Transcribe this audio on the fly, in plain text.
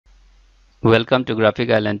Welcome to Graphic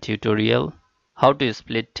Island tutorial, how to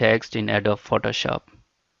split text in Adobe Photoshop.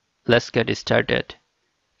 Let's get started.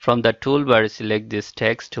 From the toolbar, select this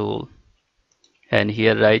text tool and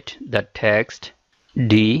here write the text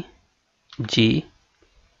D, G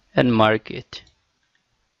and mark it.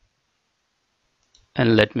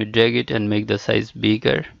 And let me drag it and make the size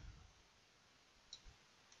bigger.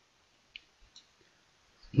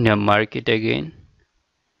 Now mark it again.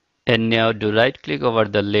 And now do right click over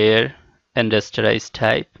the layer and rasterize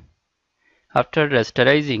type. After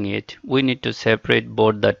rasterizing it, we need to separate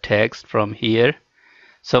both the text from here.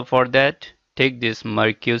 So for that, take this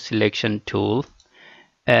Mercue selection tool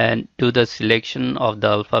and do the selection of the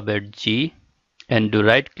alphabet G and do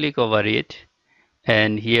right click over it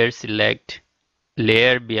and here select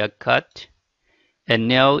layer via cut, and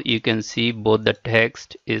now you can see both the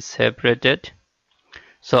text is separated.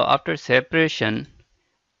 So after separation,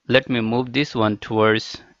 let me move this one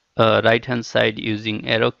towards right hand side using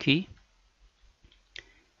arrow key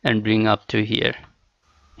and bring up to here.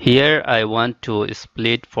 Here I want to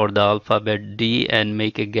split for the alphabet D and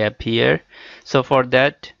make a gap here. So for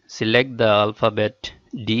that, select the alphabet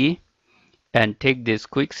D and take this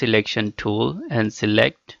quick selection tool and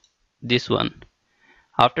select this one.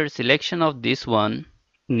 After selection of this one,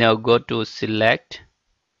 now go to select,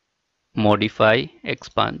 modify,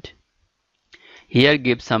 expand. Here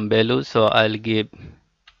give some value, so I'll give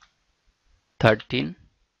 13.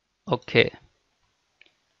 OK.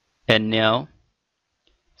 And now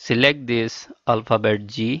select this alphabet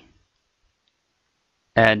G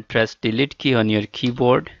and press delete key on your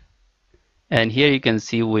keyboard, and here you can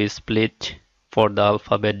see we split for the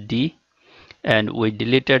alphabet D and we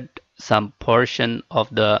deleted some portion of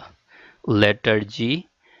the letter G.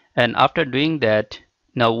 And after doing that,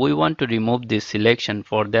 now we want to remove this selection.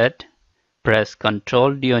 For that, press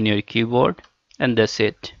Ctrl D on your keyboard and that's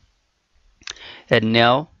it. And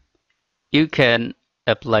now you can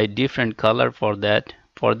apply different color for that.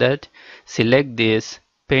 For that, select this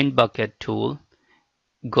paint bucket tool,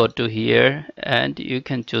 go to here and you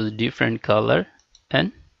can choose different color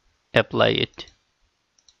and apply it.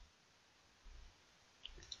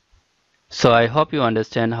 So I hope you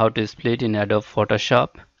understand how to split in Adobe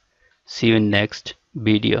Photoshop. See you in next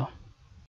video.